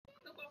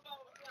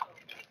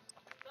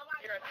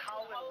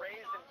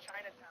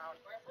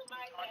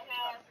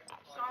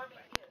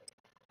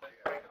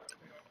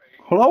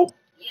Hello?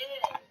 Yeah.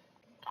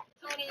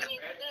 Tony is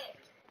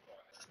next.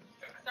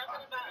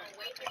 Something about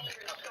awakening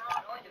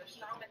your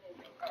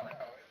shamanism.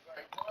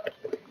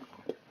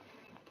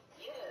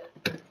 Yeah.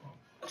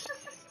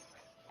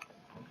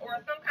 Or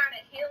some kind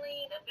of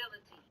healing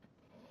ability.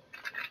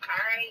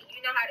 Alright,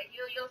 you know how to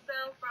heal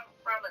yourself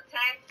from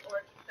attacks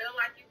or feel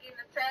like you're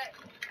getting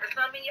attacked. For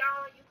some of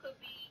y'all, you could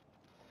be.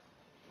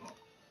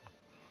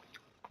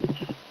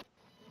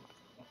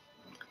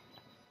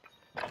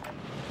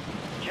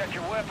 Check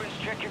your weapons,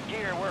 check your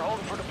gear. We're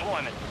holding for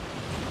deployment.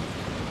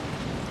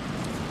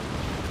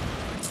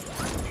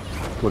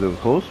 What, it was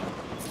close?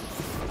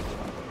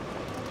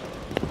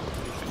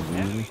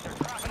 Enemies are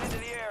dropping into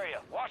the area.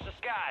 Watch the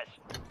skies.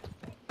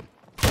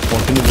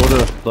 Well, can you go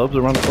to Love's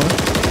around the corner?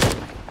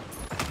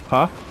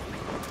 Huh?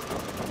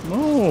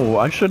 No,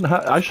 I shouldn't.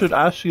 I should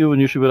ask you,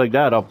 and you should be like,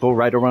 Dad, I'll go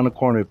right around the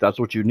corner if that's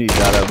what you need.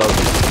 Dad, I love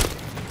you.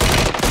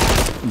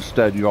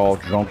 Instead, you're all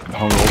drunk and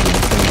hungover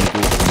and can't even do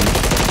it for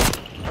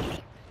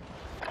me.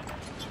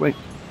 Just wait.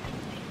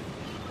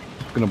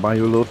 I'm gonna buy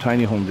you a little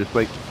tiny home. Just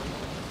wait.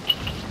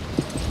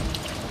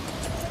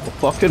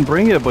 Well, fucking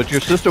bring it, but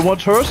your sister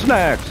wants her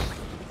snacks.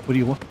 What do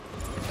you want?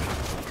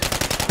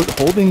 Quit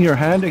holding your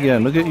hand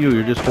again. Look at you.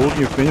 You're just holding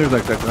your fingers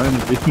like that guy in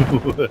the video.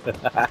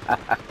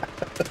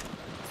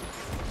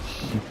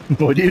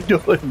 What are you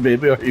doing,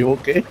 baby? Are you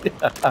okay?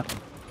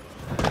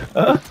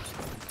 Huh?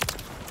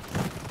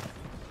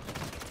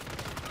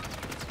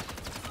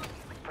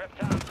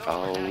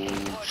 Oh,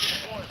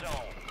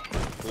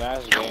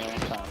 last game, I'm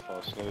trying to fall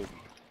asleep.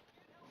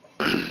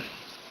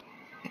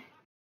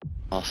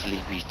 I'll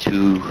sleepy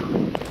too.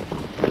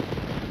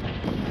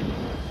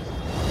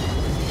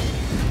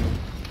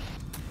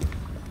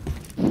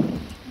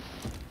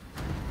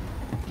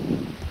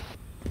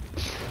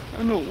 I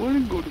don't want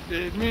to go to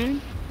bed,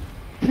 man.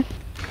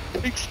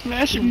 Big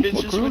smashing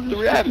bitches with the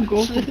rabbits.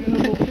 Go fuck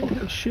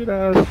the shit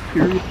out of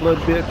period blood,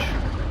 bitch.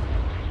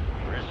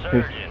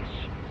 Resurgence.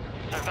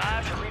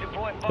 Survive to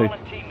redeploy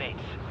fallen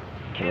teammates.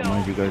 I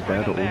remind you guys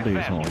that old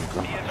days. Oh my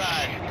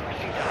gosh.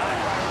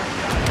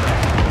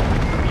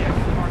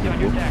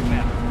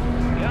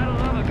 Gotta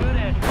love a good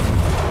edge.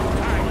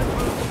 Alright, let's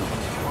move.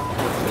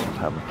 Let's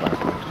have a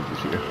flashback to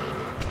this here.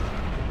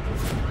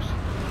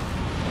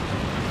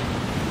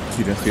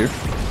 You guys here?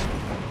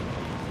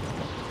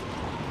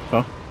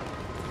 Huh?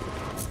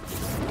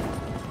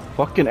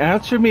 Fucking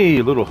answer me,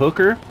 you little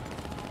hooker.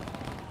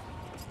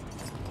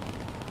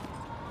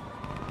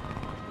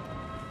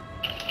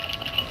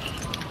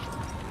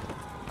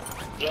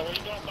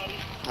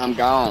 I'm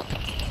gone.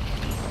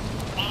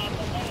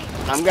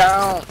 I'm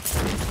gone.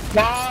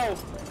 No!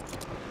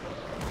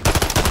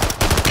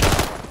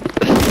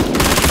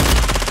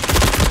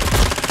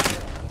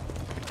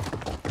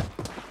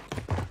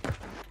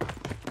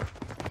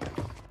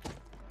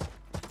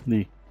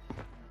 Lee.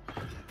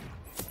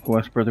 Go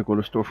ask brother, go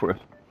to the store for us.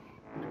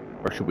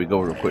 Or should we go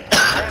real quick?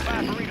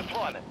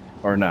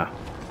 Or nah?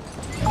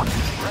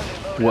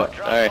 What?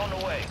 Alright.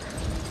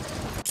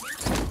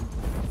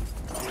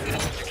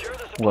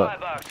 What?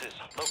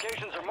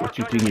 What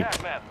you thinking?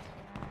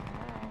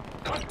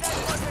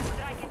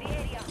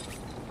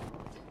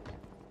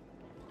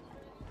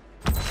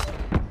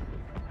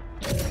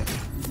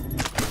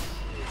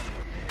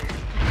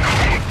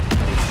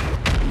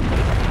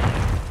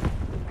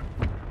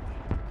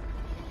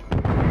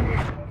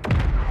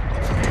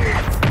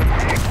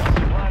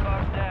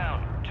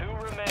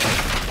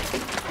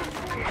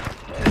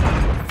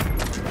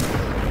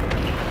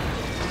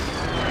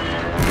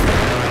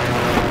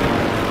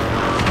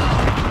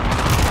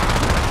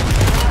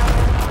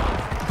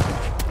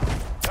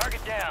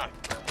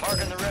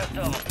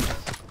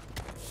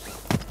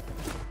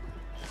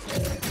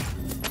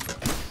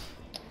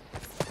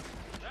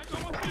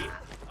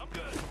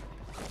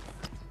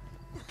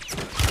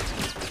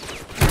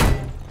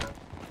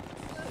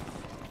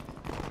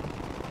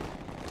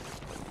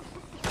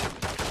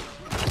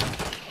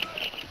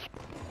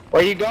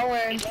 Where you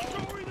going?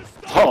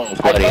 Oh,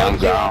 buddy, I'm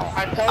gone.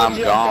 I'm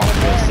gone,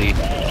 pussy.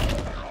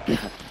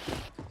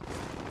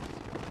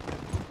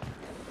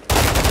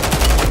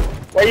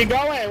 Where you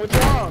going? What's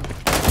wrong?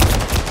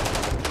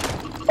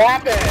 What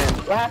happened?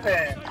 What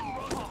happened?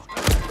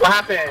 What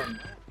happened?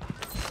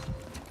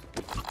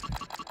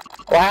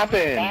 What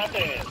happened?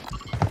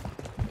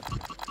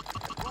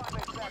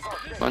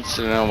 Wants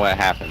to know what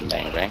happened,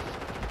 bang bang.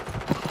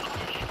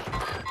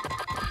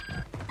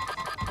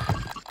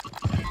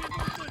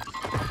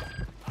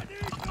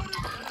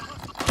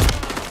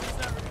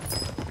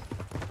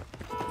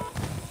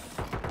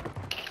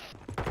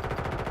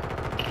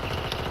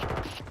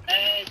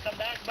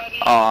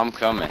 Oh, I'm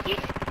coming.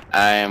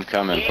 I am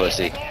coming,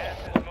 pussy.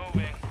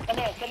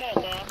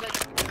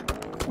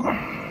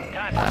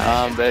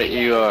 I bet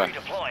you are.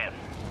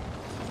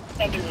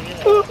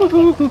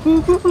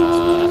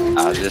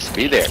 I'll just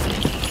be there.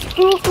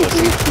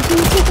 Pussy.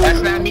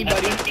 That's not me,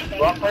 buddy.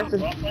 Wrong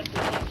person.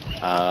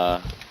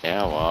 Yeah,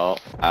 well,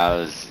 I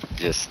was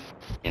just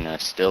You know,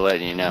 still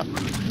letting you know.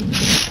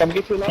 Come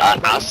get your load.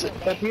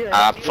 Up here.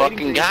 I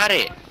fucking got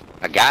it.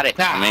 I got it.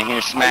 Nah, I'm in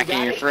here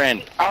smacking your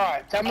friend.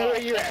 Alright, tell me where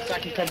you're at so I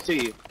can come to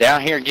you.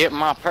 Down here getting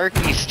my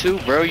perkies too,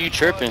 bro. You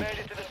tripping?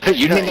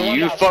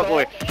 You fuck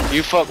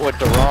with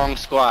the wrong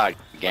squad,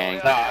 gang.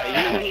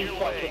 Nah, you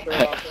fuck with the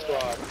wrong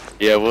squad.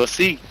 Yeah, we'll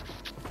see.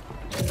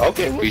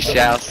 Okay, We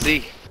shall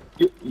see.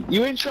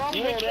 You in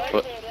trouble, right?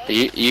 But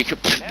you could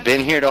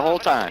been here the whole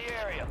time.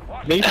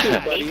 Me too,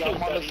 buddy.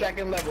 I'm on the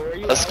second level. Where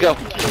you Let's at? go.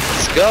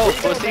 Let's go,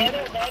 pussy.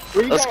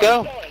 Where you Let's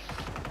going? go.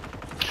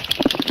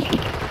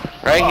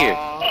 Right here.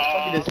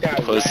 Look at this guy.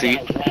 Pussy.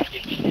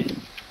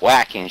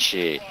 Whacking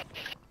shit.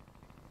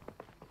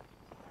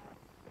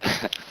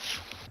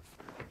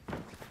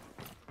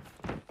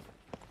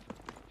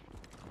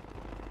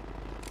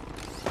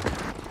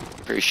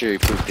 Pretty sure he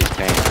pooped his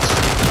pants.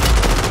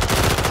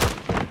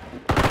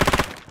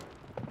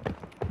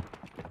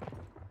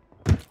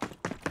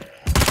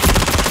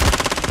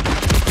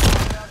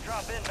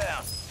 Drop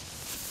inbound.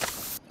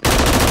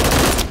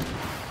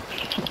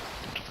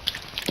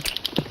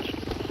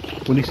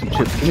 We need some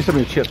chips. Give me some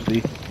of your chips,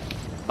 D.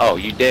 Oh,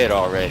 you dead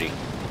already. Good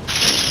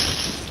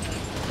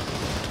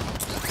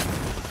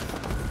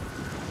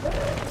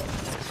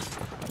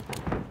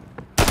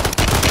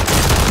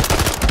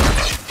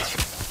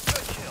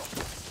kill.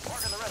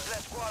 Marking the rest of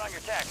that squad on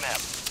your tac map.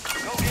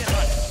 Go get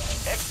hunting.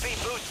 XP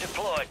boost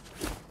deployed.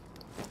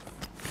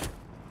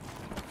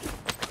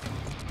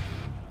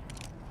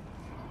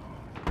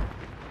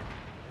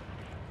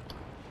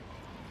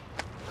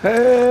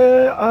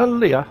 Hey,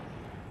 Aliyah.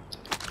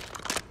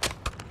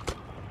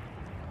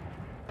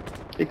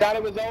 You thought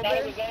it was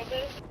over?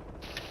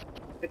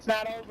 It's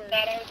not over.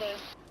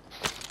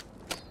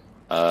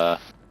 I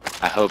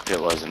hoped it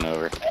wasn't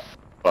over.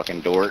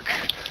 Fucking dork.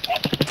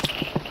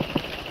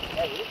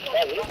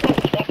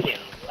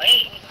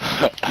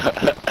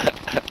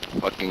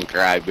 Fucking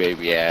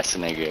crybaby ass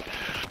nigga.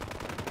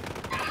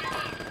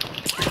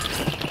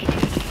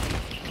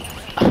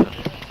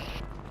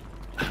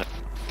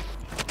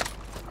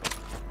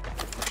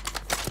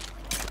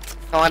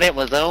 Thought it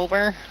was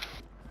over?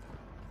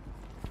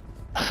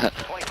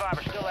 25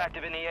 are still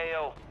active in the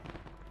AO.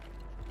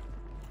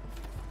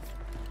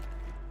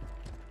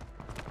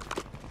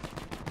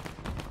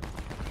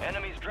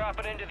 Enemies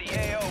dropping into the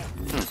AO.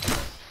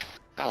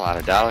 Got a lot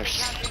of dollars.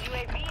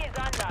 UAV is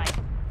online.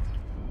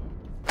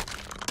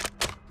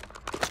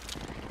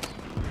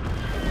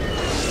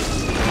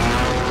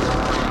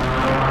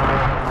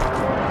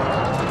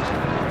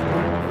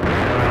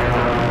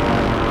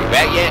 You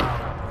back yet?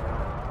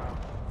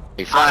 Are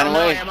you flying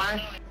away? Am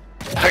I?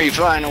 Are you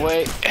flying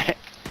away?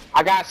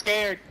 I got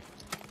scared.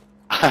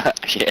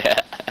 Yeah.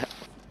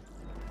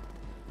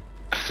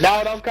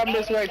 No, don't come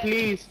this way,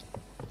 please.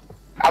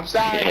 I'm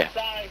sorry. Yeah.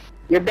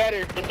 You're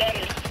better.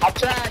 I'm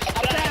trash.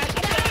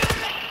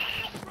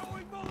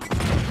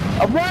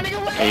 I'm running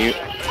away. Are you,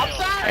 I'm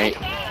sorry.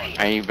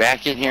 are you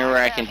back in here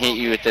where I can hit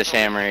you with this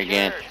hammer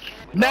again?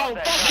 No,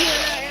 fuck you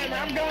and that hammer.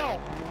 I'm gone.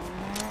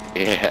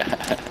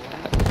 Yeah.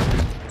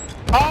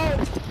 Oh.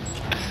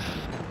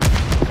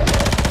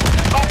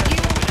 Fuck you.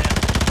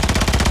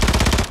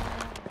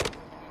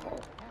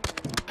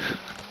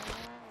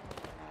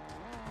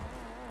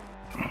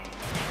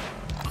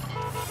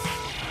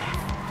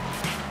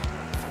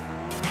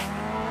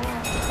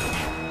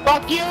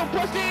 Fuck you,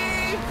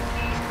 pussy!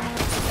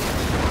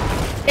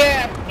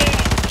 Yeah,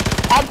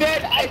 I'm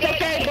dead. It's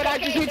okay, but I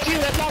just hit you.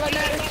 That's all that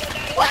matters.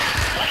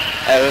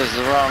 That was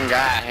the wrong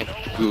guy.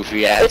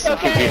 Goofy ass It's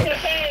okay.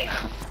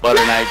 nigga.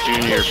 Butter Knife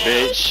Jr.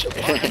 bitch.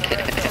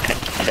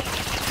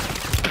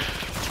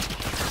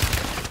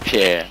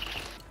 Yeah.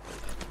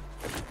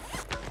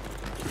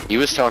 He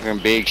was talking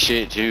big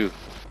shit too.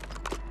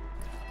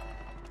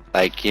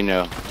 Like, you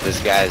know,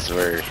 these guys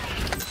were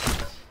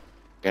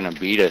gonna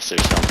beat us or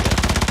something.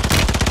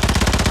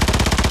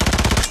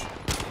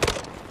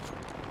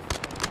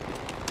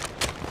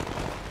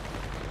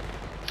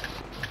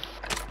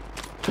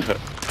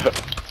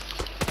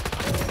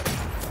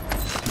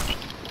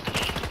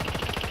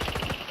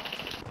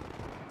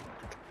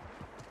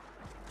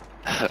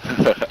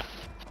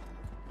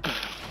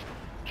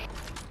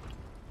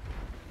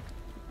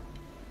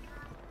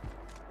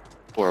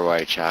 Poor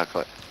white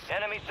chocolate.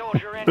 Enemy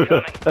soldier incoming.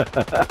 No, stop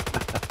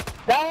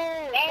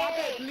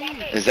it,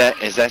 please.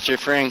 Is that your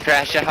friend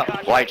Crash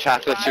Out? White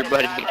chocolate's your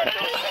buddy?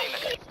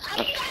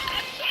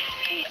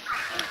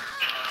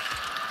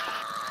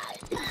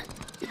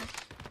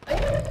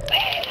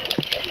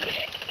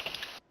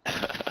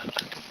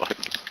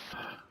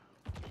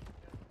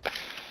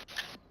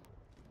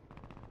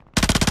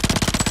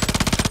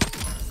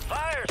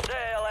 Fire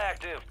sale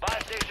active. Buy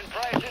station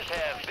prices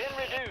have been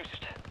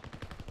reduced.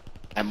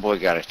 That boy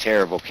got a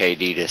terrible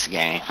KD this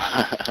game.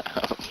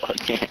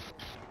 Fucking.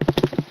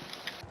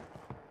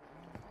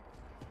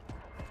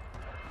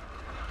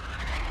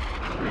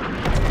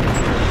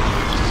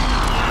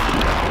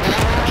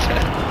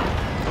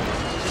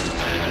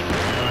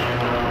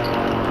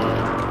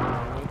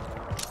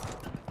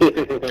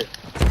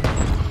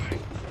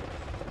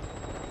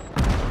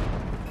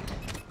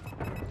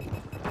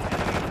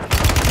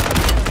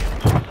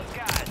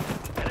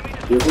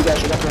 Yeah, we got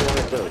one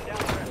too.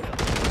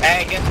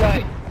 Hey, guess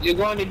what? You're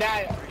going to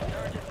die.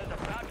 Resurgence is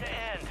about to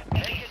end.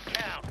 Make it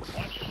count.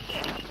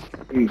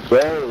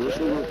 Bro,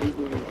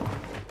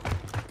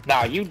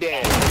 nah, you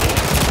dead.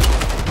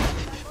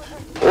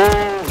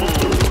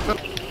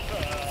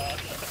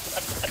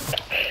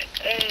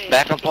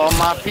 Back up all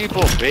my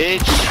people,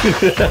 bitch.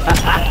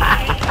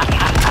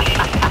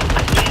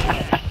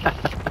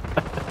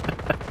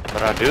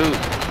 What I do?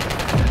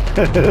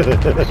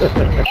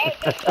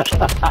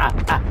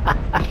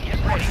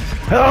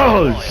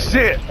 Oh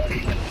shit!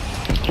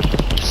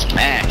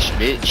 Smash,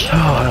 bitch.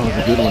 Oh, that was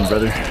a good one,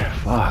 brother.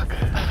 Fuck.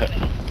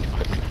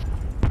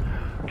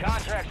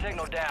 Contract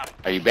signal down.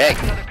 Are you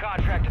back? Another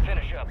contract to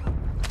finish up.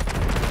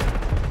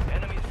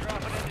 Enemies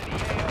dropping into the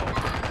AO.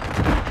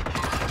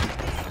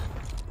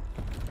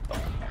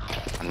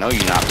 I know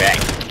you're not back.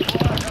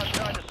 Squad's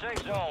outside the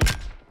safe zone.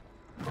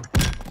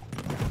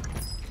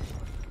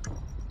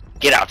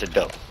 Get out the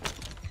door.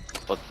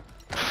 What?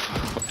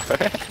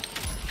 Fire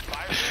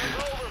sale's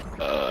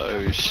over.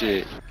 Oh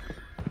shit.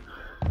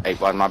 Hey,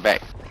 watch my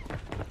back.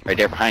 Right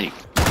there behind you.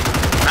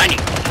 Behind you.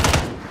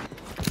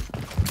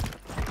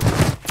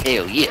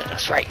 Hell yeah,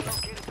 that's right.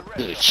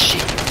 Good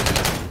shit.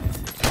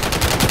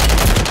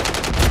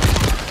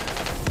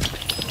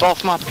 Get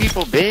off my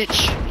people,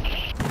 bitch.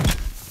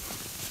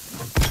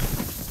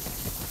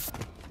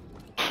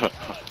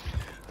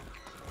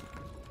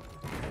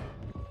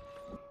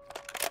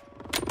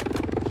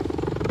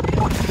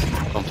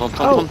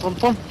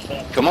 Pum.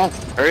 Come on,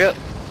 hurry up.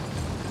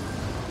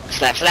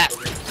 Slap.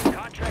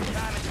 Contract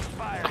time is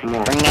expiring. Come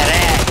on. Bring that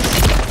axe.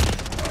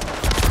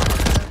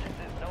 Resurgence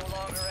is no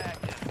longer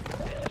active.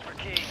 This is for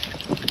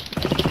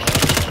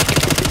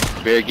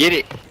keys. Better get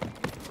it.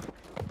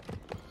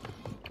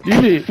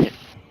 Dude,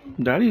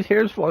 Daddy's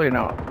hair's falling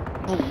out.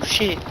 Oh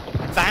shit.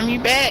 Find me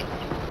back.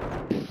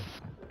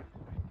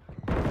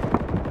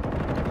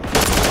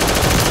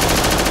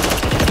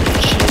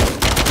 Shit.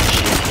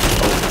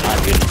 Oh my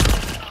goodness.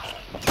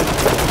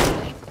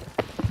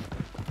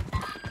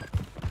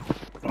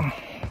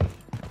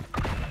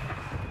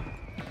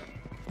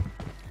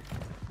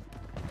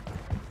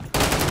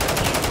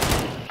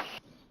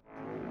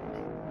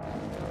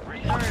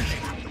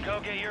 Resurging. Go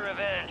get your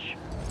revenge.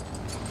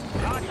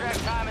 Contract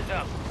time is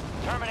up.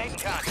 Terminating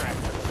contract.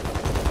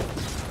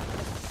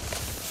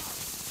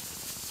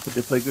 Did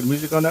they play good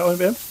music on that one,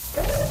 man?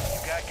 You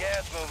got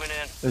gas moving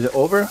in. Is it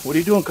over? What are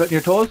you doing? Cutting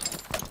your toes?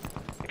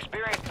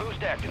 Experience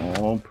boost active.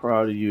 Oh, I'm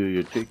proud of you.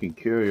 You're taking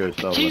care of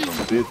yourself like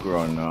a big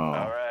girl now.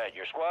 Alright,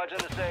 your squad's in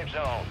the safe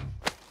zone.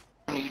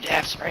 You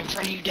daps, right in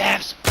front of you,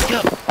 daps. Wake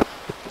up.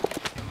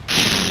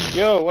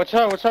 Yo, what's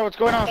up? What's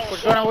going on?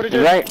 What do we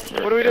do? Right.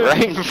 What do we do?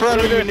 Right in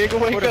front of you, nigga.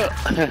 Wake up.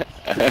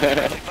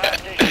 Friendly fire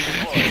station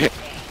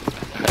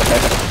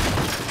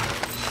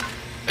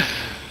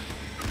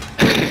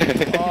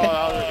deployed. Oh,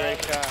 that was a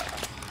great shot.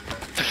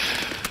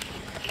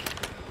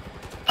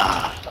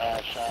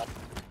 Bad shot.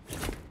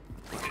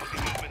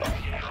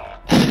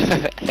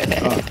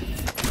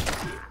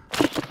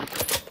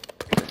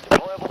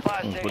 Deployable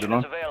fire Put it station on.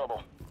 is available.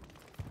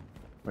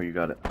 Oh, you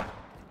got it.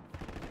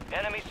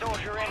 Enemy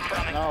soldier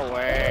incoming. No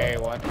way,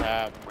 what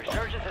happened?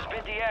 Resurgence has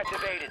been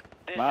deactivated.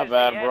 This My is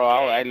bad, the bro.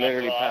 I end game.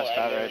 literally passed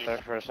out right there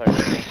for a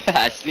second.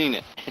 I seen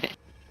it.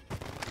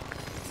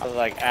 I was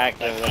like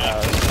active and I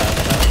was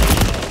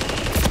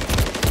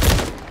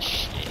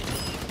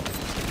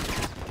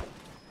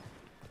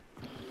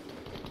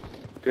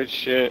good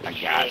shit. I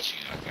got you.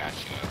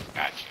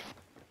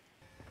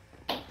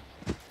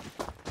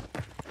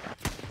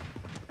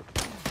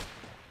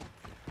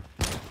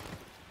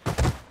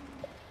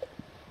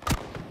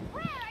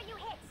 Where are you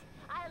hit?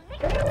 I'll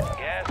lick you.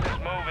 Gas is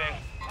moving.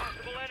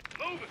 Possible enemy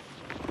moving.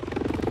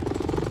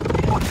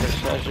 Good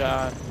shot,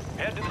 John.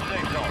 Head to the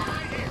safe zone.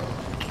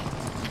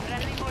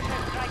 Friendly mortar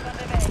strike on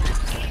the way.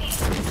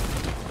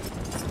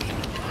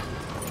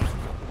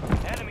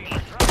 Enemies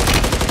are dropping.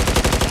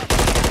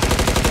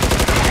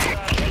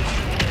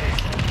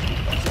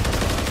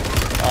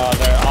 Oh,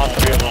 they're all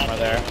three of them are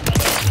there.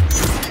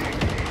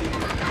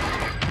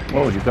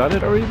 Oh, you got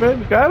it already, babe?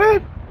 You got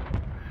it?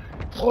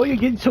 Oh, you're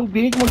getting so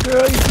big, my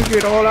girl. You figure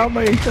it all out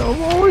by yourself.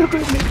 Oh, you're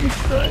gonna make me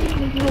cry,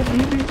 my little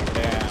baby.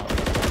 Damn.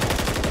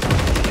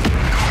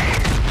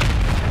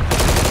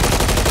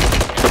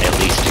 At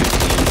least 2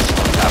 teams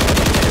on top of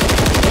each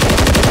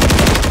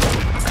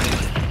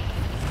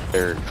other.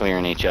 They're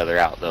clearing each other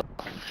out, though.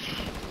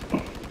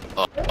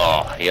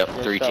 Oh, yep,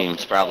 3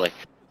 teams probably.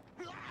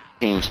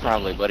 Teams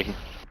probably, buddy.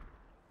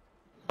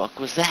 Fuck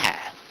was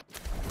that?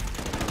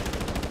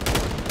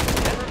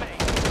 10 remain.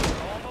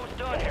 Almost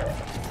done here.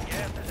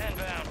 Gas is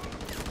inbound.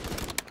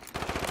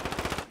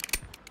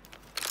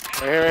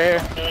 Right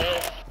here.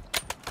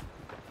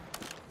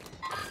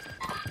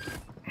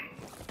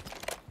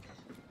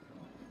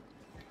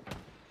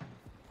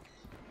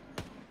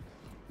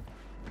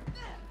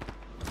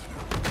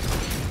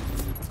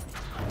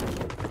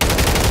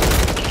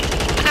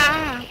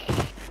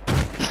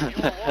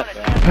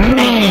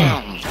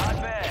 Damn. Not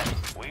bad.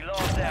 We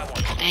lost that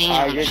one. Damn.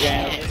 Alright, good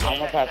game. I'm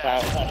gonna pass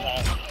out.